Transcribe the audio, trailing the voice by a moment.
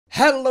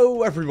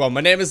Hello everyone,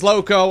 my name is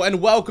Lowko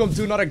and welcome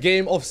to another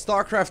game of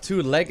StarCraft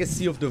 2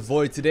 Legacy of the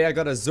Void. Today I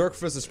got a Zerg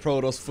versus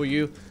Protoss for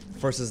you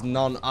versus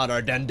none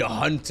other than the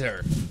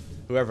Hunter.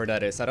 Whoever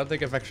that is. I don't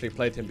think I've actually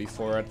played him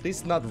before, at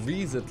least not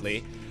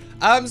recently.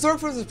 Zerg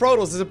versus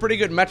Protoss is a pretty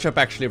good matchup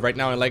actually right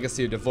now in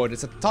Legacy of the Void.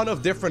 It's a ton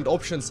of different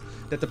options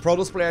that the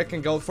Protoss player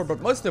can go for,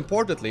 but most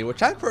importantly,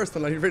 which I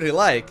personally really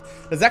like,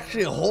 there's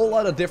actually a whole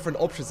lot of different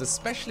options,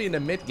 especially in the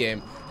mid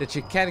game, that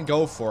you can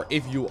go for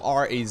if you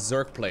are a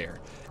Zerg player.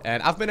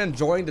 And I've been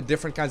enjoying the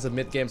different kinds of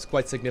mid games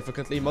quite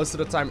significantly. Most of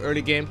the time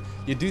early game,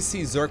 you do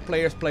see Zerg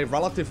players play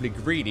relatively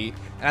greedy.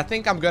 And I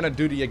think I'm gonna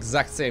do the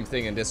exact same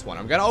thing in this one.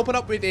 I'm gonna open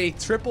up with a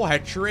triple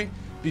hatchery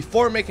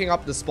before making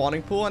up the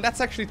spawning pool. And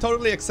that's actually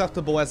totally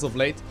acceptable as of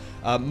late.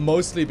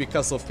 Mostly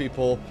because of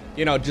people,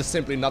 you know, just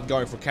simply not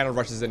going for cannon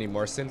rushes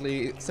anymore.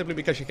 Simply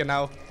because you can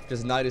now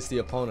just night the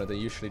opponent and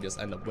usually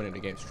just end up winning the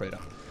game straight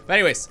up. But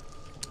anyways.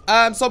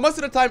 So most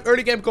of the time,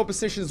 early game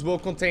compositions will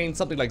contain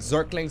something like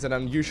Zerglings and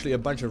then usually a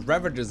bunch of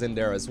Ravagers in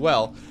there as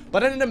well.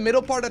 But then in the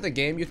middle part of the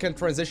game, you can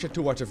transition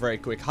towards a very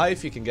quick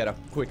hive. You can get a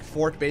quick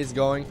fort base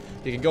going.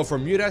 You can go for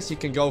Mutas, you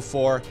can go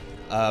for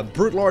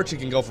Brute Lords, you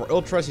can go for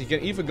Ultras, you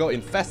can even go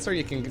Infestor,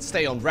 you can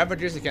stay on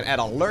Ravagers, you can add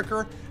on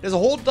Lurker. There's a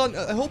whole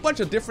bunch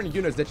of different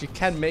units that you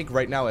can make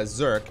right now as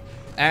Zerg.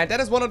 And that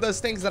is one of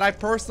those things that I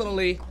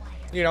personally,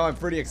 you know, I'm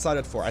pretty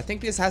excited for. I think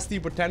this has the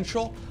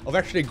potential of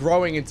actually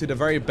growing into the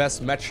very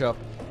best matchup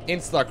in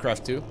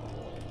StarCraft 2,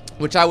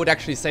 which I would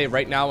actually say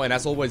right now and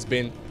has always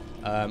been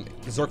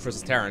Zerg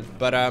versus Terran.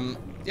 But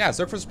yeah,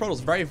 Zerg versus Protoss is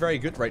very, very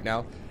good right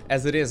now,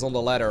 as it is on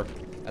the ladder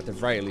at the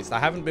very least. I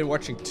haven't been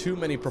watching too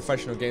many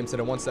professional games,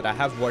 and the ones that I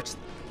have watched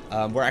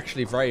were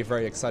actually very,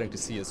 very exciting to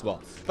see as well.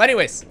 But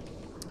anyways,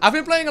 I've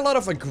been playing a lot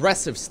of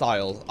aggressive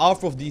style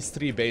off of these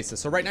three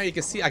bases. So right now you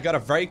can see I got a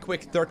very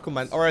quick third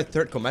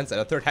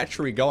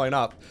hatchery going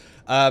up,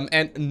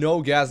 and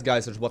no gas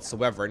geysers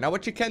whatsoever. Now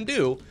what you can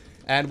do,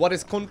 and what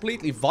is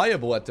completely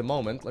viable at the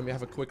moment, let me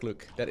have a quick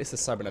look. That is a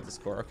cybernetic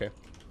score, okay.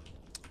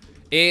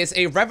 Is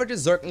a Ravager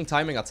Zergling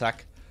timing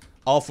attack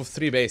off of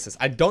three bases.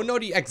 I don't know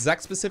the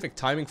exact specific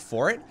timing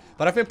for it,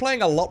 but I've been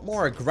playing a lot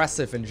more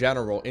aggressive in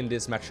general in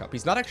this matchup.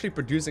 He's not actually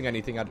producing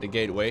anything out of the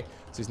gateway,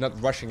 so he's not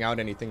rushing out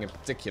anything in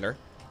particular.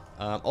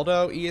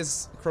 Although he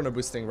is chrono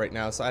boosting right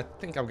now, so I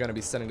think I'm going to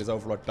be sending this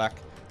overload back.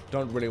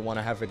 Don't really want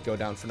to have it go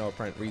down for no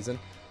apparent reason.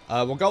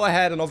 We'll go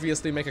ahead and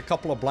obviously make a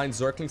couple of blind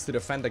Zerglings to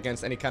defend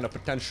against any kind of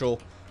potential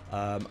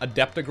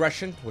adept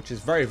aggression, which is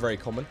very, very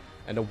common.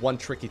 And the one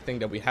tricky thing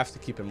that we have to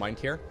keep in mind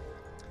here.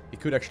 He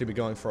could actually be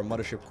going for a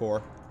mothership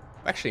core.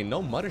 Actually,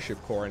 no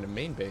mothership core in the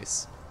main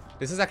base.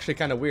 This is actually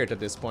kind of weird at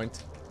this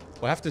point.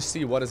 We'll have to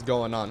see what is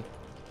going on.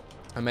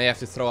 I may have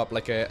to throw up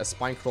like a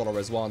spine crawler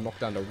as well and knock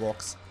down the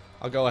rocks.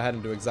 I'll go ahead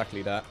and do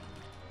exactly that.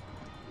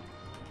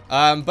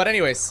 But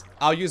anyways,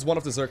 I'll use one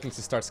of the Zerglings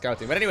to start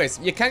scouting. But anyways,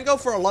 you can go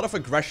for a lot of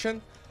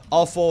aggression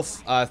off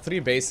of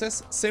three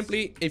bases,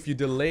 simply if you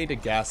delay the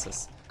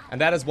gases.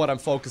 And that is what I'm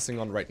focusing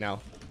on right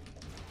now.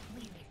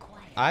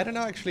 I don't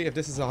know actually if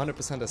this is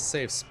 100% a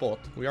safe spot.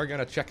 We are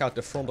gonna check out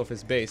the front of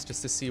his base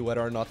just to see whether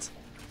or not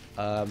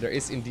there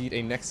is indeed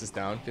a Nexus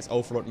down. This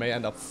Overlord may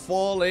end up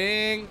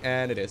falling,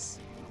 and it is.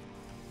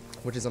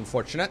 Which is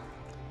unfortunate.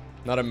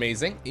 Not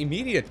amazing.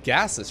 Immediate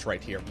gases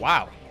right here.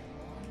 Wow.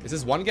 Is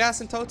this one gas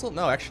in total?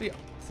 No, actually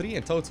 3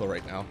 in total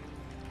right now.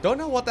 Don't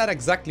know what that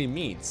exactly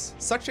means.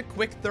 Such a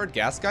quick third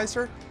gas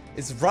geyser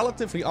is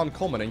relatively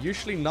uncommon and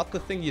usually not the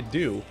thing you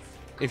do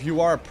if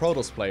you are a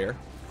Protoss player.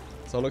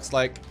 So it looks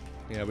like,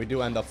 yeah, we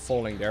do end up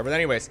falling there. But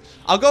anyways,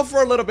 I'll go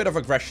for a little bit of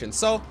aggression.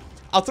 So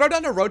I'll throw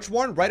down the Roach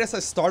Warren right as I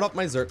start up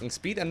my Zergling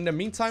speed, and in the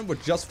meantime we're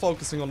just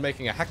focusing on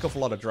making a heck of a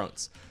lot of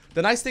drones.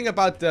 The nice thing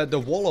about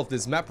the wall of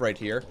this map right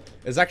here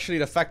is actually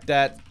the fact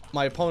that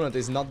my opponent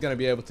is not going to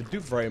be able to do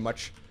very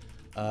much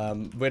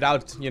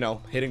without, you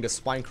know, hitting the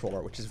spine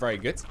crawler, which is very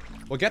good.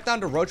 We'll get down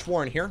the Roach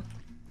Warren here,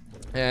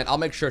 and I'll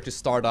make sure to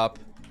start up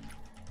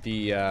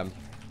the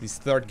these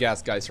third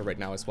gas geyser right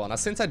now as well. Now,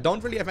 since I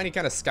don't really have any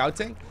kind of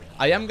scouting,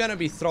 I am going to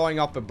be throwing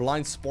up a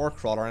blind spore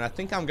crawler, and I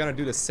think I'm going to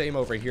do the same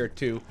over here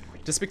too,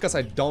 just because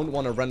I don't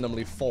want to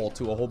randomly fall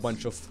to a whole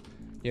bunch of,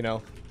 you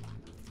know,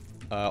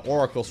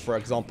 oracles, for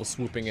example,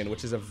 swooping in,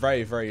 which is a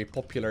very, very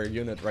popular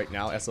unit right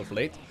now as of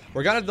late.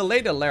 We're gonna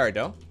delay the lair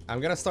though.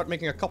 I'm gonna start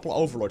making a couple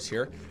overlords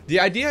here. The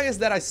idea is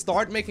that I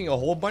start making a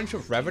whole bunch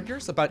of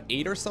Ravagers, about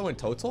 8 or so in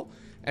total,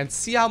 and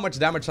see how much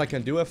damage I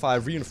can do if I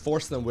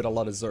reinforce them with a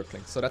lot of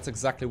Zerglings. So that's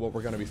exactly what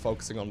we're gonna be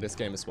focusing on this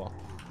game as well.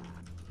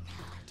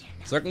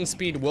 Zergling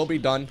speed will be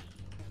done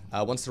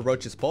once the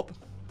roaches pop.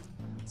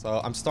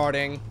 So I'm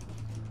starting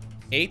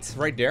 8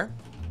 right there.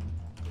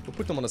 We'll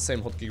put them on the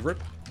same hotkey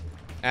group.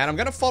 And I'm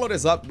gonna follow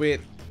this up with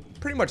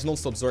pretty much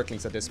non-stop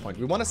Zerglings at this point.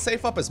 We want to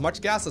save up as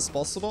much gas as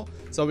possible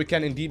so we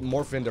can indeed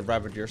morph in the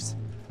Ravagers.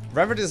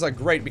 Ravagers are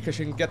great because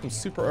you can get them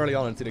super early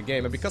on into the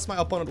game, and because my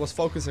opponent was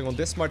focusing on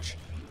this much,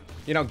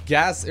 you know,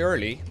 gas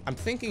early, I'm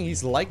thinking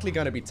he's likely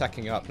going to be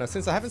tacking up. Now,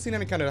 since I haven't seen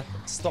any kind of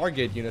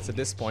Stargate units at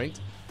this point,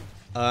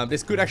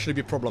 this could actually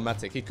be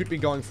problematic. He could be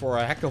going for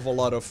a heck of a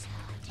lot of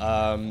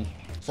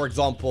For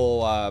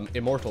example,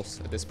 Immortals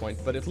at this point.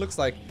 But it looks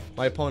like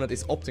my opponent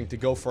is opting to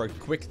go for a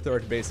quick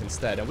third base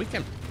instead. And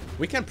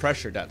we can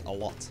pressure that a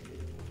lot.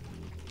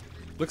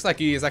 Looks like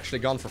he is actually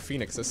gone for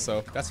Phoenixes,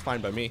 so that's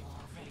fine by me.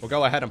 We'll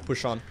go ahead and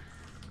push on.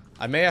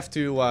 I may have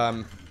to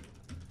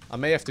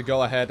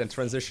go ahead and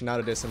transition out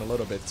of this in a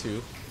little bit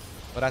too.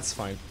 But that's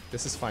fine.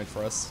 This is fine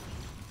for us.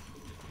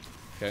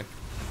 Okay.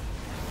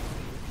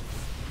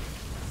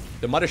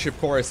 The Mothership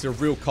Core is the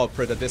real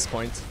culprit at this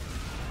point.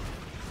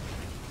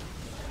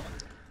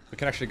 We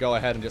can actually go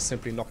ahead and just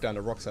simply knock down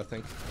the rocks, I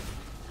think.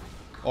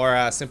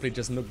 Or simply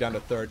just nuke down the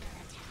third.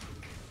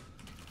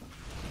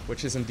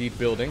 Which is indeed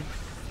building.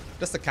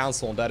 Just the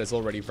council on that is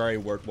already very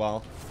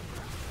worthwhile.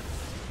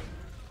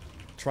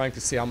 Trying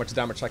to see how much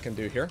damage I can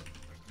do here.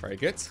 Very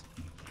good.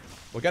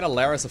 We'll get a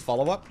Lair as a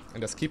follow-up,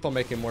 and just keep on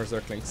making more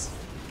Zerglings.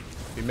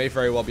 We may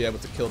very well be able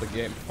to kill the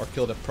game, or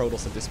kill the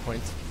Protoss at this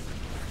point.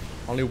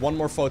 Only one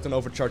more Photon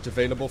Overcharge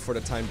available for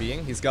the time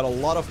being. He's got a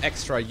lot of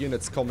extra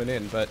units coming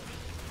in, but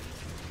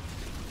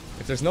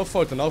if there's no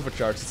Photon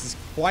Overcharge, this is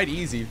quite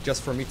easy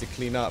just for me to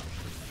clean up.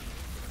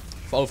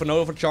 Photon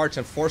Overcharge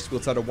and Force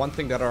Fields are the one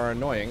thing that are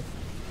annoying.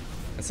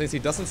 And since he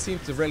doesn't seem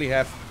to really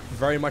have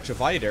very much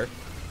of either,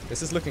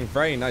 this is looking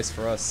very nice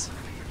for us.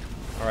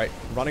 Alright,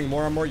 running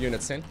more and more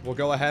units in. We'll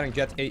go ahead and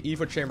get a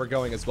Evo chamber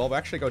going as well. We'll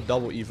actually go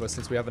double Evo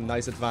since we have a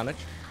nice advantage.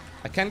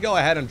 I can go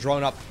ahead and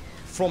drone up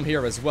from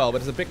here as well, but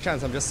there's a big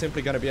chance I'm just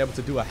simply going to be able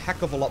to do a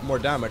heck of a lot more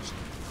damage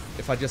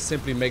if I just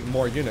simply make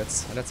more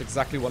units. And that's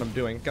exactly what I'm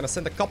doing. Gonna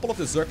send a couple of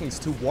the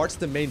Zerglings towards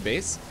the main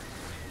base.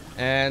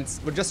 And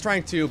we're just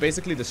trying to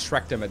basically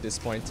distract them at this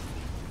point.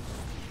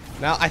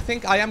 Now, I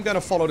think I am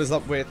gonna follow this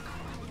up with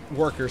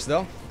workers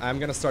though. I'm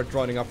gonna start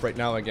droning up right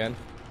now again.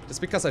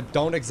 Just because I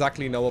don't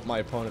exactly know what my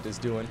opponent is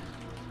doing.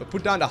 But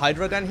put down the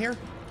Hydra then here.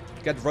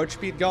 Get roach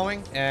speed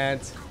going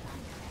and...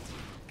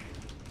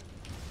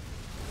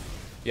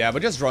 yeah,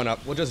 we'll just drone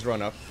up. We'll just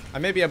drone up. I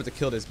may be able to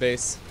kill this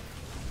base.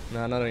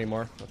 No, not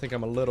anymore. I think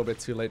I'm a little bit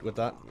too late with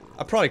that.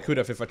 I probably could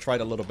have if I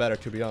tried a little better,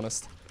 to be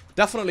honest.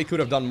 Definitely could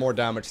have done more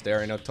damage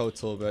there, you know,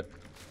 total, but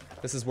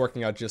this is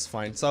working out just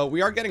fine. So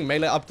we are getting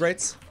melee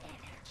upgrades,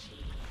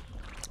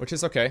 which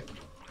is okay.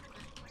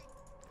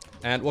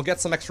 And we'll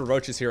get some extra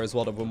roaches here as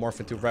well that will morph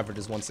into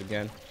Ravagers once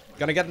again.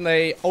 Gonna get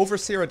an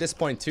Overseer at this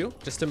point too,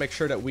 just to make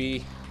sure that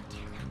we,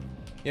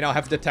 you know,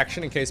 have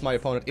detection in case my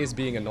opponent is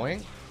being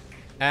annoying.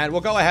 And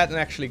we'll go ahead and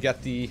actually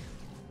get the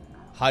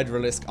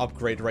Hydralisk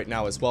upgrade right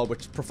now as well,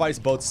 which provides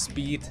both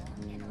speed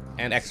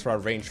and extra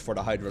range for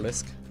the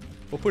Hydralisk.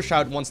 We'll push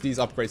out once these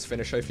upgrades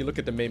finish. So if you look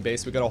at the main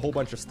base, we got a whole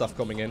bunch of stuff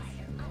coming in.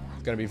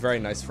 It's gonna be very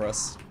nice for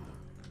us.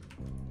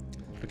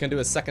 We can do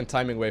a second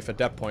timing wave at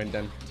that point,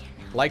 then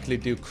likely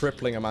do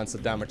crippling amounts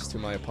of damage to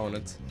my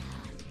opponent.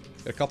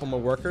 Get a couple more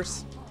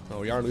workers. Oh,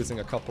 we are losing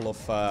a couple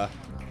of... I've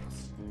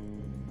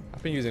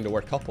been using the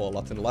word couple a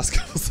lot in the last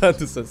couple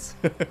sentences.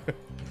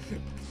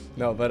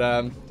 No,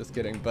 but just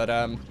kidding.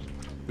 But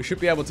we should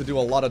be able to do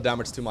a lot of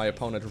damage to my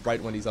opponent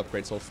right when these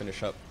upgrades all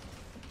finish up.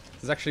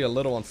 This is actually a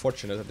little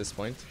unfortunate at this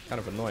point. Kind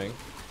of annoying.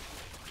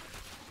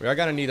 We are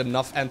gonna need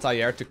enough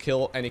anti-air to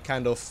kill any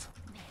kind of,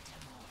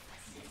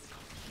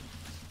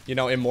 you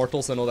know,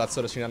 Immortals and all that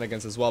sort of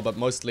shenanigans as well, but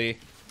mostly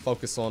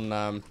focus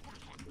on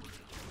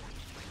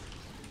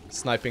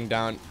sniping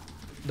down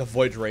the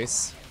Void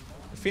Race.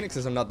 The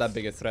Phoenixes are not that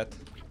big a threat.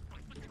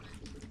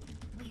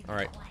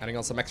 Alright, adding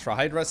on some extra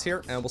Hydras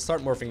here, and we'll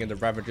start morphing into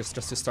Ravagers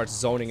just to start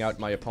zoning out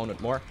my opponent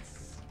more.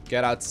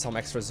 Get out some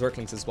extra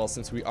Zerglings as well,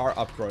 since we are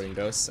upgrading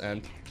those,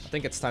 and I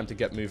think it's time to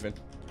get moving.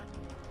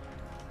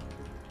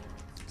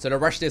 So the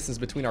rush distance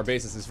between our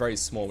bases is very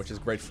small, which is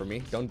great for me.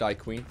 Don't die,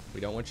 Queen. We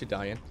don't want you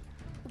dying.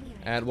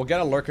 And we'll get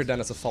a Lurker Den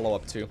as a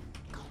follow-up too.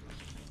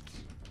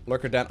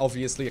 Lurker Den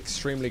obviously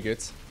extremely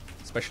good,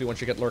 especially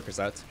once you get Lurkers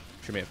out,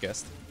 which you may have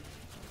guessed.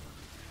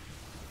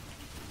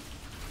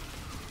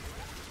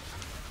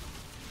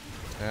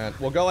 And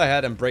we'll go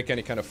ahead and break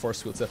any kind of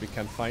force fields that we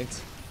can find.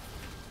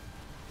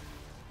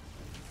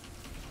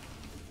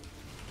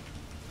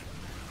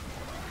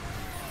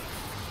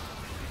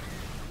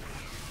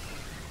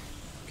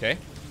 Okay.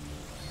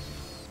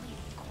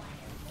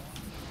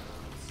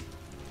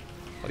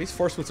 Well, these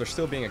force fields are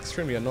still being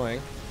extremely annoying.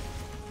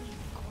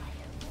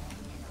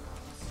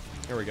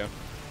 Here we go.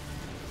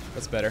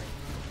 That's better.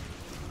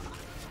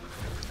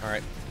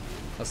 Alright.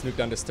 Let's nuke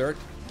down this turret.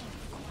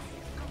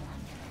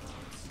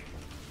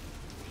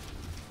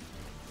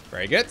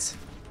 Very good.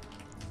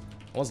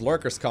 Once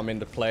Lurkers come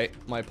into play,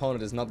 my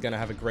opponent is not gonna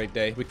have a great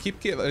day. We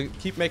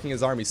keep making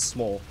his army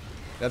small.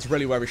 That's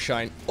really where we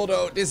shine.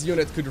 Although this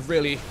unit could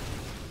really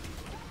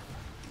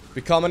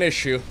become an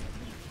issue.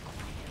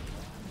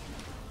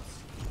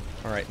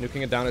 Alright,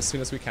 nuking it down as soon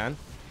as we can.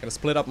 Gonna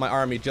split up my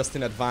army just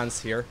in advance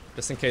here,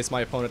 just in case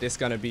my opponent is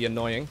gonna be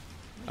annoying.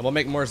 And we'll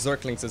make more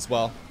Zerglings as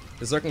well.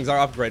 The Zerglings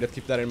are upgraded,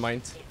 keep that in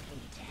mind.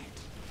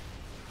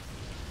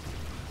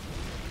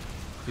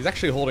 He's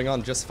actually holding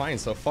on just fine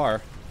so far.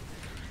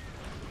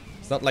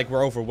 It's not like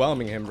we're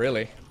overwhelming him,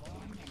 really.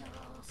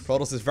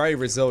 Protoss is very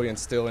resilient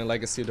still in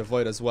Legacy of the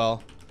Void as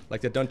well. Like,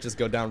 they don't just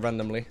go down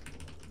randomly.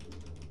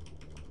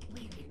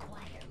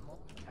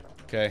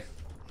 Okay.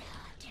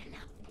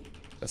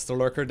 That's the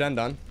lurker den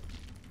done.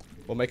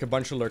 We'll make a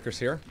bunch of lurkers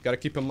here. Gotta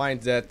keep in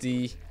mind that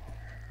the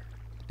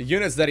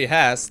units that he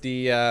has,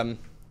 the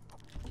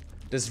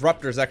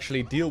disruptors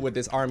actually deal with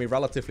this army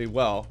relatively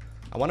well.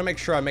 I want to make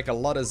sure I make a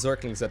lot of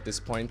Zerglings at this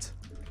point.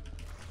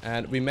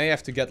 And we may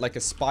have to get like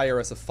a Spire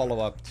as a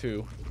follow-up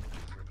too.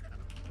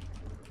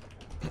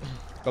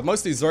 But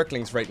mostly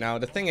Zerglings right now.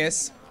 The thing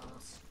is,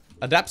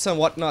 Adepts and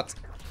whatnot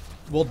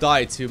will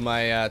die to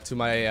my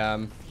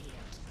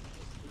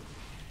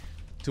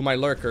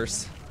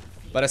lurkers.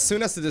 But as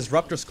soon as the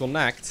disruptors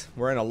connect,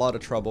 we're in a lot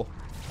of trouble.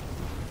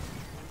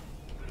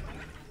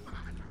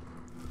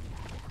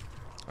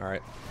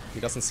 Alright. He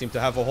doesn't seem to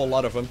have a whole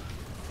lot of them.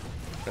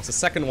 There's a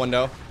second one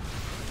though.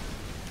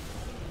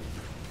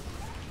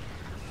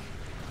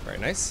 Very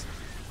nice.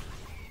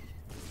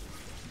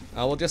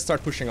 We'll just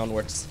start pushing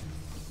onwards.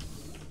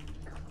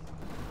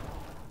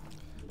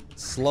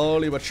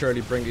 Slowly but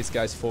surely bring these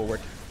guys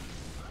forward.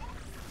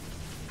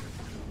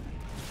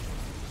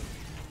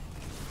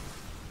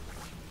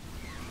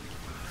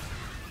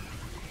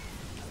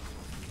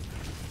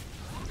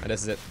 And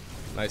this is it.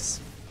 Nice.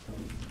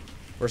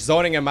 We're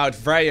zoning him out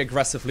very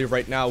aggressively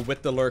right now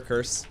with the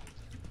lurkers.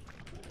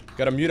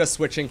 Got a muta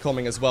switch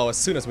incoming as well as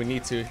soon as we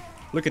need to.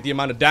 Look at the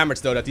amount of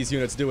damage though that these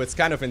units do. It's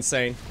kind of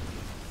insane.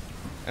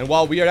 And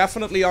while we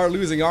definitely are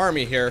losing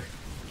army here,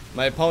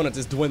 my opponent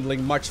is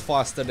dwindling much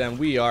faster than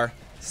we are.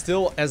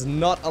 Still has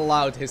not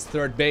allowed his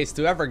third base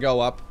to ever go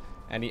up.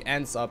 And he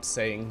ends up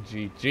saying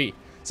GG.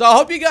 So I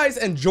hope you guys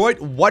enjoyed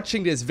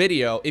watching this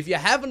video. If you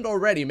haven't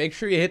already, make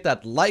sure you hit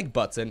that like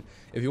button.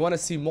 If you want to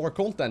see more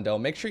content though,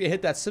 make sure you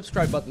hit that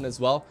subscribe button as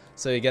well,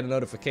 so you get a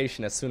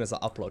notification as soon as I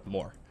upload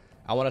more.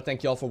 I want to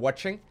thank you all for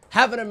watching.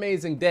 Have an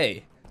amazing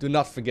day. Do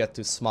not forget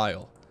to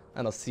smile.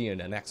 And I'll see you in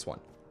the next one.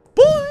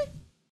 Bye!